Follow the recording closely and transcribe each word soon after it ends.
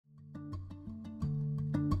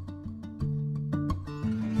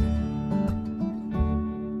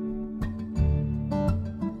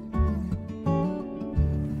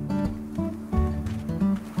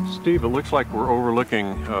Steve, it looks like we're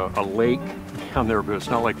overlooking a lake down there, but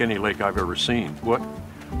it's not like any lake I've ever seen.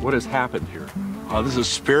 What has happened here? This is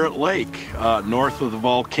Spirit Lake, north of the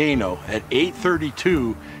volcano. At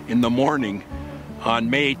 8:32 in the morning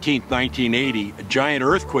on May 18, 1980, a giant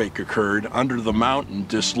earthquake occurred under the mountain,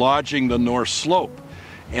 dislodging the north slope,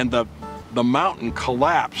 and the mountain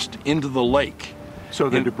collapsed into the lake. So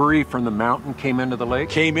the debris from the mountain came into the lake?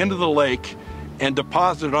 Came into the lake and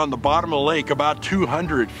deposited on the bottom of the lake about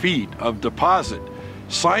 200 feet of deposit.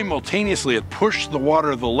 Simultaneously, it pushed the water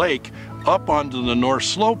of the lake up onto the north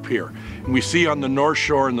slope here. And we see on the north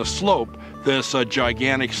shore and the slope this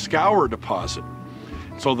gigantic scour deposit.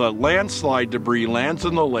 So the landslide debris lands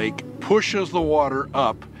in the lake, pushes the water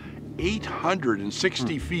up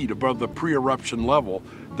 860 feet above the pre-eruption level.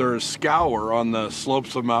 There is scour on the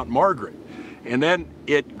slopes of Mount Margaret. And then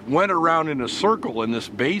it went around in a circle in this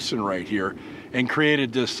basin right here and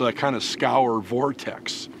created this kind of scour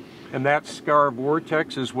vortex. And that scour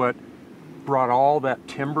vortex is what brought all that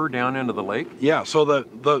timber down into the lake? Yeah, so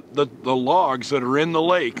the logs that are in the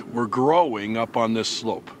lake were growing up on this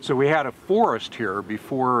slope. So we had a forest here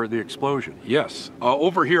before the explosion? Yes.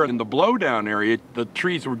 Over here in the blowdown area, the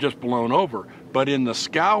trees were just blown over. But in the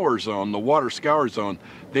scour zone, the water scour zone,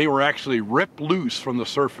 they were actually ripped loose from the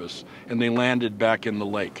surface and they landed back in the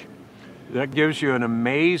lake. That gives you an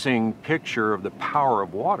amazing picture of the power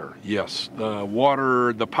of water. Yes,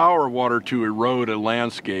 the power of water to erode a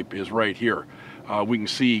landscape is right here. We can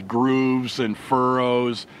see grooves and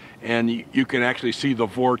furrows, and you can actually see the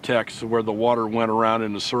vortex where the water went around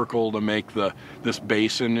in a circle to make this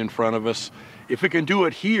basin in front of us. If it can do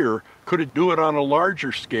it here, could it do it on a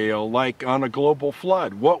larger scale, like on a global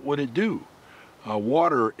flood? What would it do?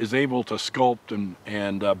 Water is able to sculpt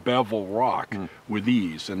and bevel rock with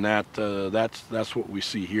ease, and that's what we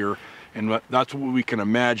see here, and that's what we can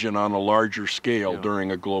imagine on a larger scale during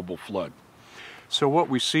a global flood. So what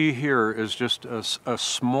we see here is just a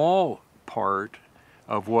small part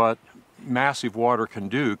of what massive water can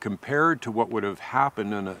do compared to what would have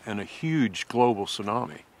happened in a huge global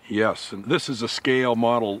tsunami. Yes, and this is a scale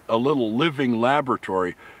model, a little living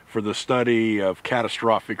laboratory for the study of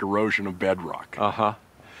catastrophic erosion of bedrock.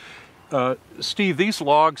 Steve, these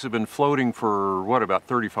logs have been floating for, what, about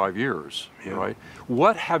 35 years, right?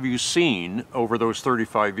 What have you seen over those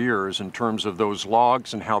 35 years in terms of those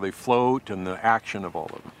logs and how they float and the action of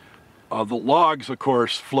all of them? The logs, of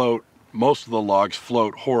course, float, most of the logs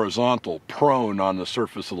float horizontal, prone on the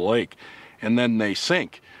surface of the lake, and then they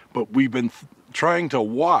sink. But we've been trying to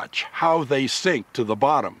watch how they sink to the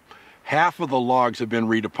bottom. Half of the logs have been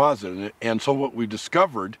redeposited, and so what we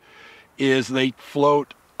discovered is they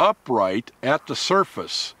float upright at the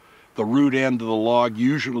surface. The root end of the log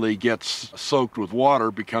usually gets soaked with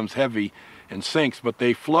water, becomes heavy, and sinks, but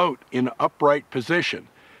they float in upright position.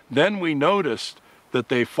 Then we noticed that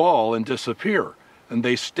they fall and disappear, and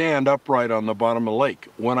they stand upright on the bottom of the lake.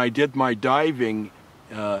 When I did my diving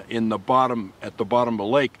at the bottom of the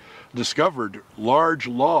lake, discovered large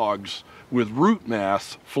logs with root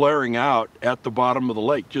mass flaring out at the bottom of the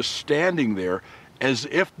lake, just standing there as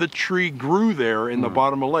if the tree grew there in the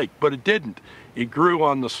bottom of the lake, but it didn't. It grew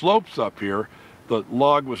on the slopes up here. The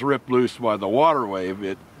log was ripped loose by the water wave.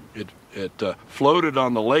 It floated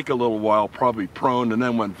on the lake a little while, probably prone, and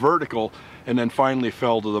then went vertical, and then finally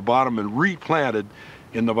fell to the bottom and replanted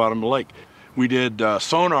in the bottom of the lake. We did a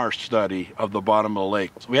sonar study of the bottom of the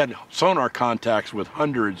lake. So we had sonar contacts with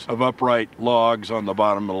hundreds of upright logs on the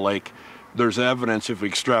bottom of the lake. There's evidence, if we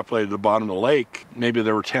extrapolated the bottom of the lake, maybe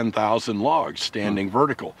there were 10,000 logs standing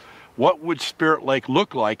vertical. What would Spirit Lake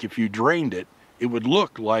look like if you drained it? It would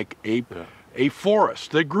look like a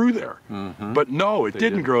forest that grew there. But no, it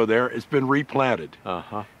didn't grow there. It's been replanted.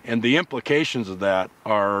 And the implications of that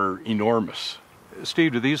are enormous.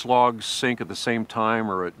 Steve, do these logs sink at the same time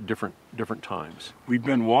or at different times? We've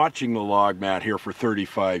been watching the log mat here for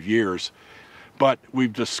 35 years, but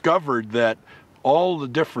we've discovered that all the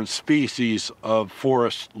different species of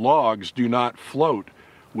forest logs do not float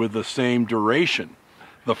with the same duration.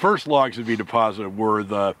 The first logs to be deposited were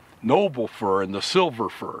the noble fir and the silver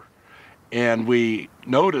fir, and we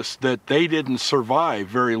noticed that they didn't survive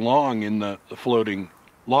very long in the floating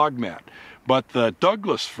log mat. But the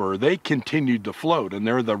Douglas fir, they continued to float, and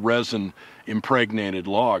they're the resin-impregnated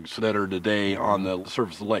logs that are today on the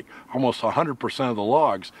surface of the lake. Almost 100% of the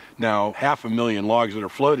logs, now 500,000 logs that are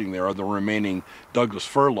floating there, are the remaining Douglas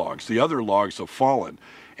fir logs. The other logs have fallen,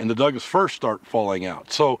 and the Douglas fir start falling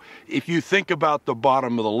out. So if you think about the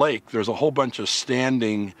bottom of the lake, there's a whole bunch of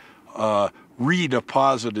standing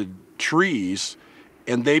redeposited trees,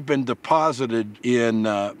 and they've been deposited in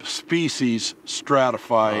species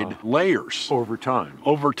stratified layers. Over time.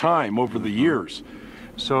 Over the years.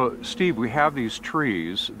 So, Steve, we have these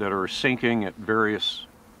trees that are sinking at various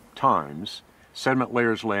times, sediment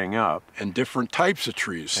layers laying up. And different types of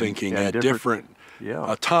trees sinking at different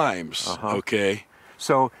times, okay?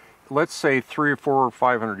 So, let's say 300 or 400 or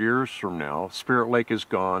 500 years from now, Spirit Lake is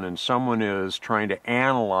gone and someone is trying to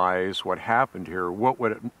analyze what happened here. What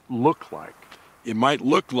would it look like? It might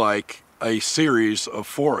look like a series of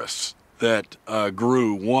forests that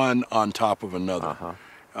grew one on top of another.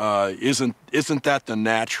 Isn't that the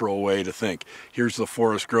natural way to think? Here's the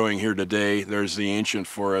forest growing here today. There's the ancient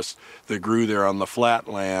forest that grew there on the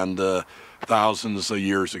flatland thousands of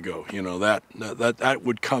years ago. You know, that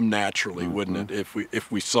would come naturally, wouldn't it,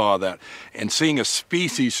 if we saw that? And seeing a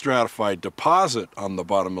species stratified deposit on the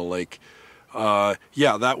bottom of the lake,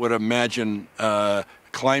 yeah, that would imagine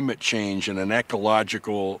climate change and an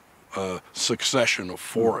ecological succession of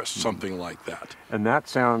forests, something like that. And that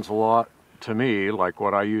sounds a lot to me like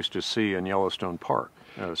what I used to see in Yellowstone Park,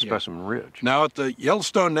 Specimen Ridge. Now at the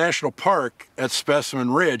Yellowstone National Park at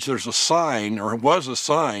Specimen Ridge, there's a sign, or was a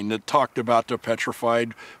sign, that talked about the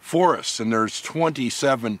petrified forests, and there's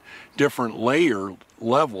 27 different layer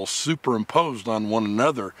levels superimposed on one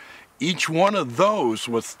another. Each one of those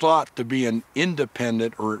was thought to be an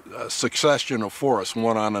independent or a succession of forests,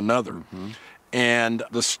 one on another. And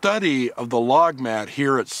the study of the log mat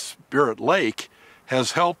here at Spirit Lake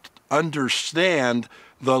has helped understand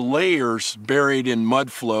the layers buried in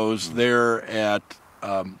mud flows there at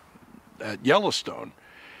Yellowstone.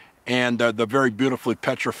 And the very beautifully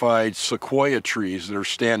petrified sequoia trees that are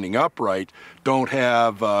standing upright don't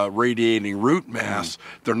have radiating root mass.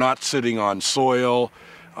 They're not sitting on soil.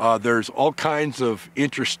 There's all kinds of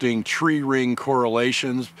interesting tree ring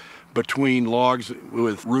correlations between logs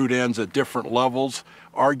with root ends at different levels,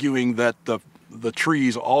 arguing that the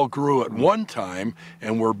trees all grew at one time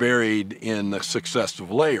and were buried in the successive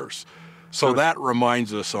layers. So that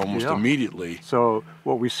reminds us almost immediately. So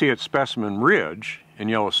what we see at Specimen Ridge in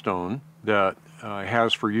Yellowstone that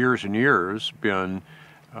has for years and years been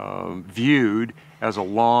viewed as a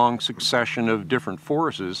long succession of different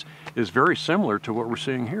forests is very similar to what we're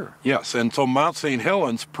seeing here. Yes, and so Mount St.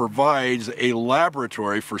 Helens provides a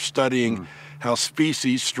laboratory for studying how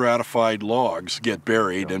species stratified logs get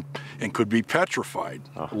buried and could be petrified,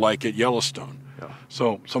 like at Yellowstone.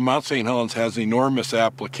 So Mount St. Helens has enormous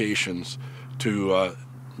applications to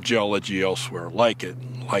geology elsewhere, like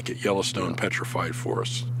at Yellowstone petrified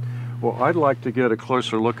forests. Well, I'd like to get a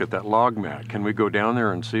closer look at that log mat. Can we go down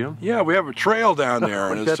there and see them? Yeah, we have a trail down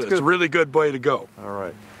there, and it's a really good way to go. All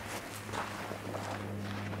right.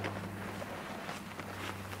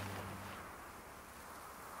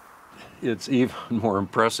 It's even more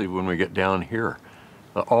impressive when we get down here.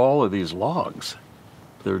 All of these logs,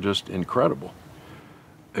 they're just incredible.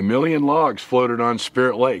 1 million logs floated on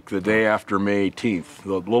Spirit Lake the day after May 18th.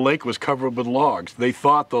 The lake was covered with logs. They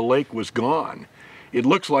thought the lake was gone. It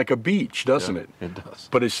looks like a beach, doesn't it? It does.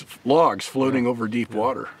 But it's logs floating over deep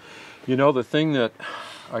water. You know, the thing that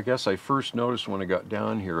I guess I first noticed when I got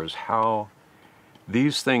down here is how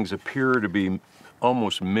these things appear to be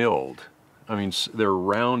almost milled. I mean, they're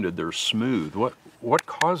rounded, they're smooth. What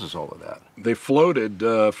causes all of that? They floated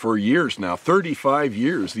for years now. 35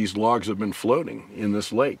 years these logs have been floating in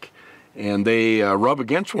this lake. And they rub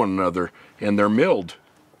against one another, and they're milled.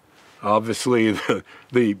 Obviously,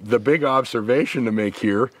 the big observation to make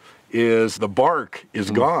here is the bark is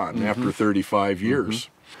gone after 35 years.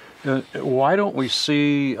 Why don't we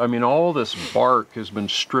see, I mean, all this bark has been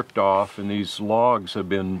stripped off and these logs have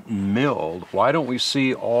been milled. Why don't we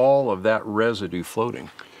see all of that residue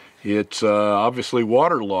floating? It's obviously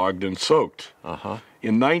waterlogged and soaked.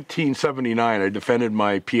 In 1979, I defended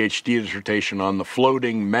my PhD dissertation on the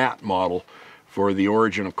floating mat model for the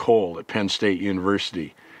origin of coal at Penn State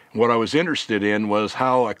University. What I was interested in was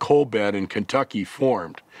how a coal bed in Kentucky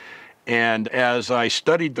formed. And as I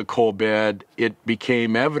studied the coal bed, it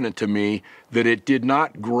became evident to me that it did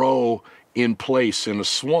not grow in place in a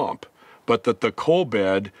swamp, but that the coal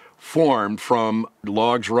bed formed from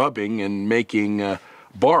logs rubbing and making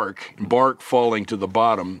bark falling to the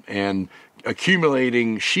bottom and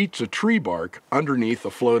accumulating sheets of tree bark underneath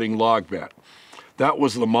a floating log bed. That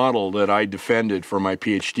was the model that I defended for my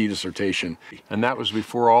PhD dissertation. And that was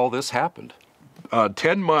before all this happened?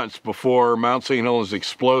 10 months before Mount St. Helens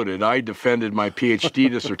exploded, I defended my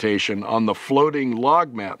PhD dissertation on the floating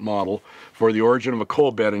log mat model for the origin of a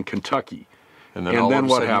coal bed in Kentucky. And then all of a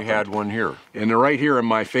sudden you had one here. And right here in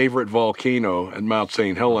my favorite volcano at Mount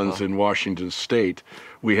St. Helens in Washington State,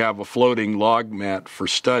 we have a floating log mat for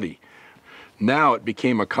study. Now it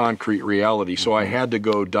became a concrete reality, so I had to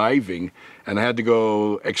go diving and I had to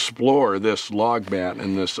go explore this log mat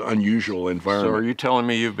in this unusual environment. So are you telling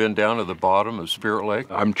me you've been down to the bottom of Spirit Lake?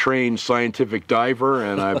 I'm trained scientific diver,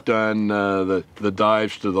 and I've done the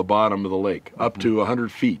dives to the bottom of the lake, up to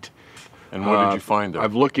 100 feet. And what did you find there?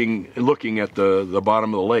 I'm looking at the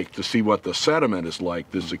bottom of the lake to see what the sediment is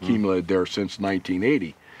like that's accumulated there since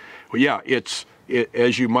 1980. Well, yeah,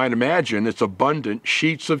 as you might imagine, it's abundant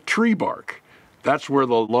sheets of tree bark. That's where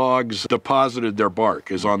the logs deposited their bark,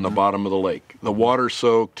 is on the bottom of the lake. The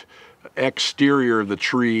water-soaked exterior of the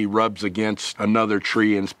tree rubs against another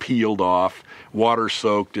tree and is peeled off.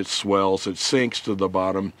 Water-soaked, it swells, it sinks to the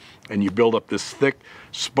bottom, and you build up this thick,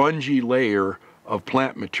 spongy layer of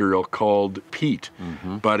plant material called peat.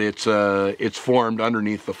 But it's formed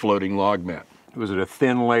underneath the floating log mat. Was it a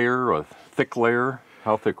thin layer or a thick layer?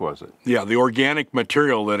 How thick was it? Yeah, the organic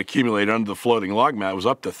material that accumulated under the floating log mat was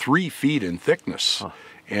up to 3 feet in thickness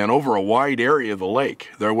and over a wide area of the lake.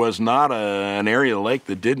 There was not an area of the lake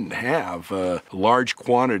that didn't have a large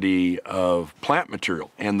quantity of plant material.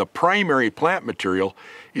 And the primary plant material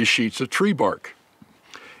is sheets of tree bark.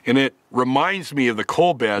 And it reminds me of the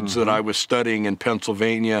coal beds that I was studying in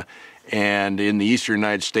Pennsylvania and in the eastern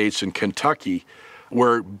United States and Kentucky,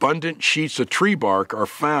 where abundant sheets of tree bark are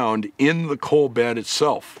found in the coal bed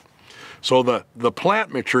itself. So the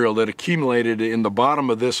plant material that accumulated in the bottom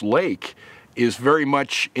of this lake is very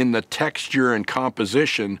much in the texture and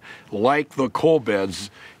composition like the coal beds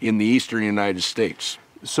in the eastern United States.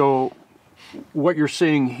 So what you're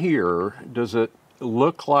seeing here, does it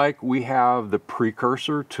look like we have the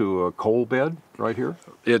precursor to a coal bed right here?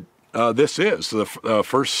 This is the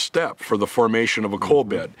first step for the formation of a coal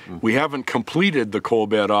bed. We haven't completed the coal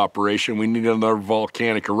bed operation. We need another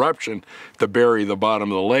volcanic eruption to bury the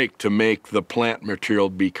bottom of the lake to make the plant material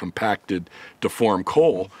be compacted to form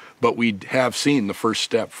coal. But we have seen the first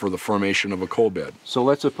step for the formation of a coal bed. So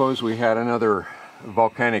let's suppose we had another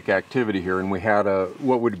volcanic activity here and we had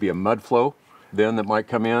what would be a mud flow then that might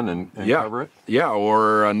come in and cover it? Yeah,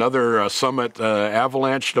 or another summit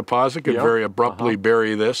avalanche deposit could very abruptly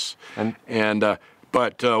bury this. Or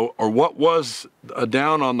what was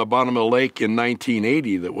down on the bottom of the lake in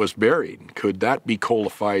 1980 that was buried? Could that be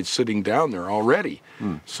coalified sitting down there already?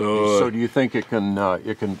 So do you think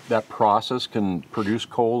that process can produce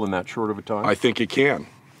coal in that short of a time? I think it can.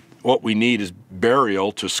 What we need is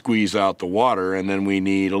burial to squeeze out the water, and then we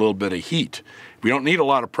need a little bit of heat. We don't need a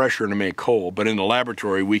lot of pressure to make coal, but in the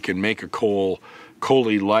laboratory we can make a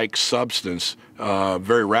coal-like substance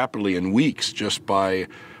very rapidly in weeks just by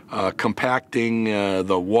compacting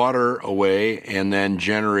the water away and then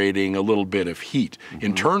generating a little bit of heat.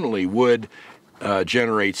 Internally, wood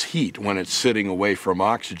generates heat when it's sitting away from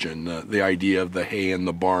oxygen, the idea of the hay in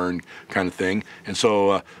the barn kind of thing. And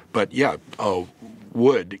so,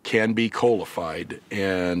 wood can be coalified,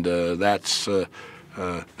 and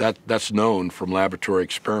that's known from laboratory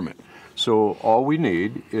experiment. So all we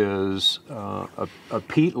need is a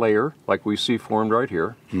peat layer, like we see formed right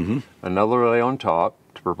here, another layer on top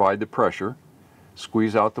to provide the pressure,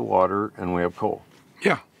 squeeze out the water, and we have coal.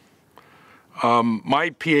 Yeah.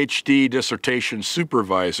 My PhD dissertation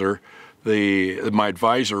supervisor, my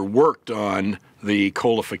advisor, worked on the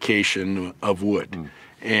coalification of wood.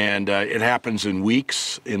 And it happens in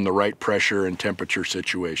weeks in the right pressure and temperature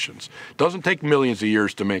situations. Doesn't take millions of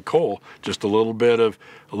years to make coal. Just a little bit of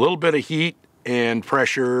heat and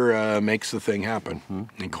pressure makes the thing happen.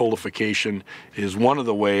 And coalification is one of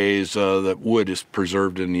the ways that wood is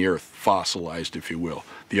preserved in the earth, fossilized, if you will.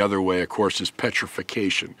 The other way, of course, is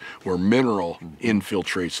petrification, where mineral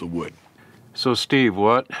infiltrates the wood. So, Steve,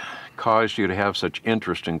 what caused you to have such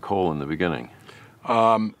interest in coal in the beginning?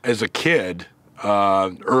 As a kid,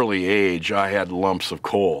 early age, I had lumps of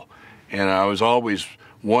coal, and I was always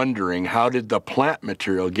wondering, how did the plant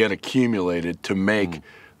material get accumulated to make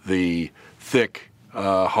the thick,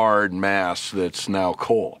 hard mass that's now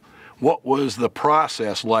coal? What was the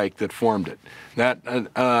process like that formed it?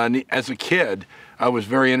 As a kid, I was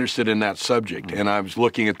very interested in that subject, and I was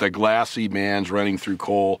looking at the glassy bands running through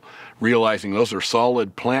coal, realizing those are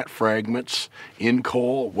solid plant fragments in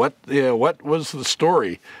coal. What was the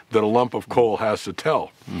story that a lump of coal has to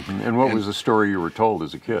tell? And what was the story you were told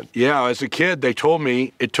as a kid? Yeah, as a kid, they told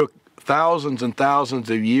me it took thousands and thousands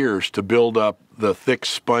of years to build up the thick,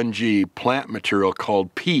 spongy plant material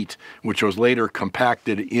called peat, which was later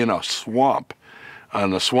compacted in a swamp.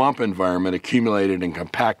 And the swamp environment accumulated and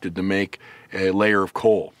compacted to make a layer of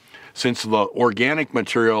coal. Since the organic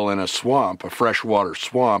material in a swamp, a freshwater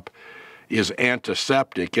swamp, is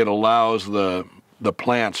antiseptic, it allows the the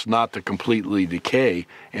plants not to completely decay,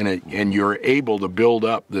 and you're able to build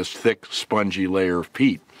up this thick, spongy layer of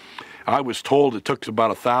peat. I was told it took about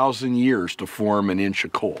 1,000 years to form an inch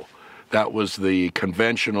of coal. That was the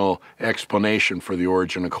conventional explanation for the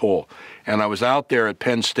origin of coal. And I was out there at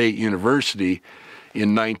Penn State University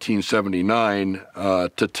in 1979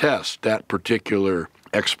 to test that particular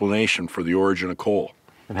explanation for the origin of coal.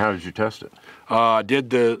 And how did you test it? Did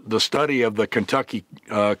the study of the Kentucky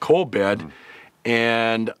coal bed,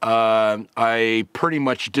 and I pretty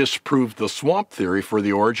much disproved the swamp theory for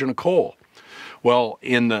the origin of coal. Well,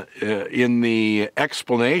 in the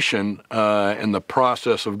explanation and the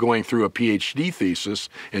process of going through a PhD thesis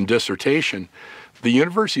and dissertation, the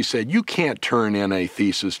university said, you can't turn in a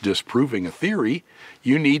thesis disproving a theory.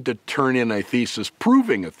 You need to turn in a thesis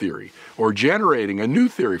proving a theory or generating a new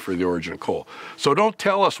theory for the origin of coal. So don't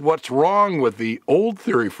tell us what's wrong with the old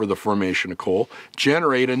theory for the formation of coal.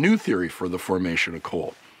 Generate a new theory for the formation of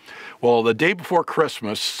coal. Well, the day before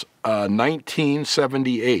Christmas,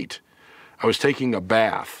 1978, I was taking a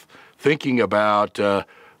bath, thinking about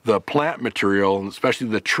the plant material, especially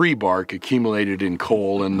the tree bark accumulated in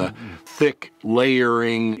coal and the thick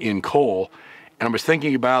layering in coal. And I was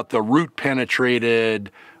thinking about the root-penetrated,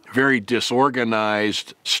 very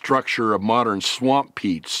disorganized structure of modern swamp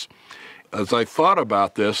peats. As I thought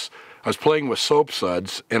about this, I was playing with soap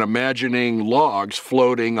suds and imagining logs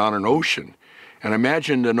floating on an ocean. And I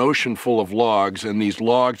imagined an ocean full of logs, and these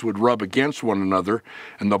logs would rub against one another,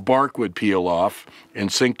 and the bark would peel off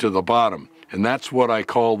and sink to the bottom. And that's what I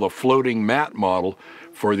call the floating mat model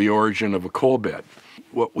for the origin of a coal bed.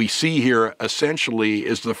 What we see here essentially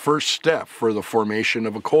is the first step for the formation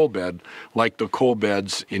of a coal bed, like the coal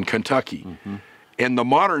beds in Kentucky. And the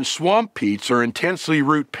modern swamp peats are intensely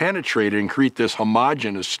root penetrated and create this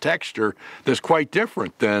homogeneous texture that's quite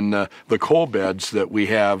different than the coal beds that we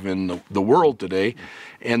have in the world today.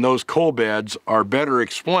 And those coal beds are better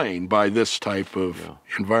explained by this type of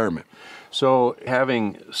environment. So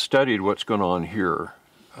having studied what's going on here,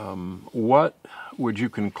 what would you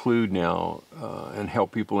conclude now and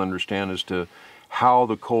help people understand as to how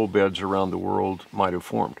the coal beds around the world might have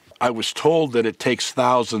formed? I was told that it takes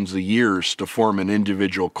thousands of years to form an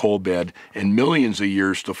individual coal bed and millions of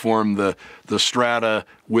years to form the strata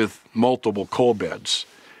with multiple coal beds.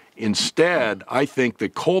 Instead, I think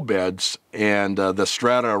that coal beds and the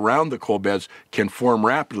strata around the coal beds can form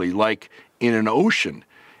rapidly, like in an ocean.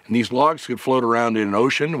 And these logs could float around in an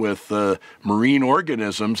ocean with marine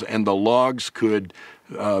organisms, and the logs could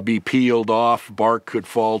be peeled off, bark could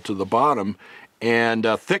fall to the bottom, and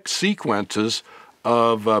thick sequences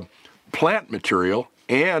of plant material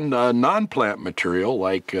and non-plant material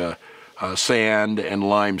like sand and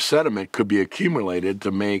lime sediment could be accumulated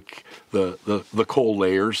to make the coal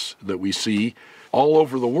layers that we see all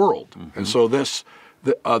over the world. And so this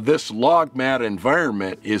log mat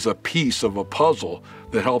environment is a piece of a puzzle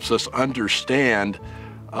that helps us understand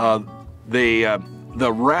the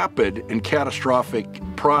rapid and catastrophic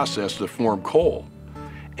process to form coal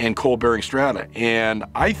and coal-bearing strata. And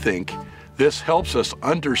I think this helps us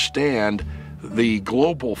understand the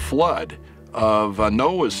global flood of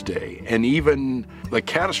Noah's day and even the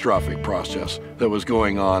catastrophic process that was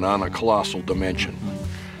going on a colossal dimension.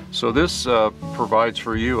 So this provides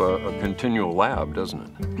for you a continual lab, doesn't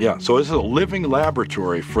it? Yeah, so this is a living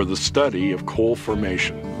laboratory for the study of coal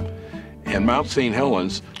formation. And Mount St.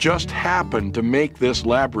 Helens just happened to make this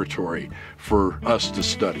laboratory for us to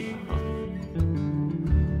study.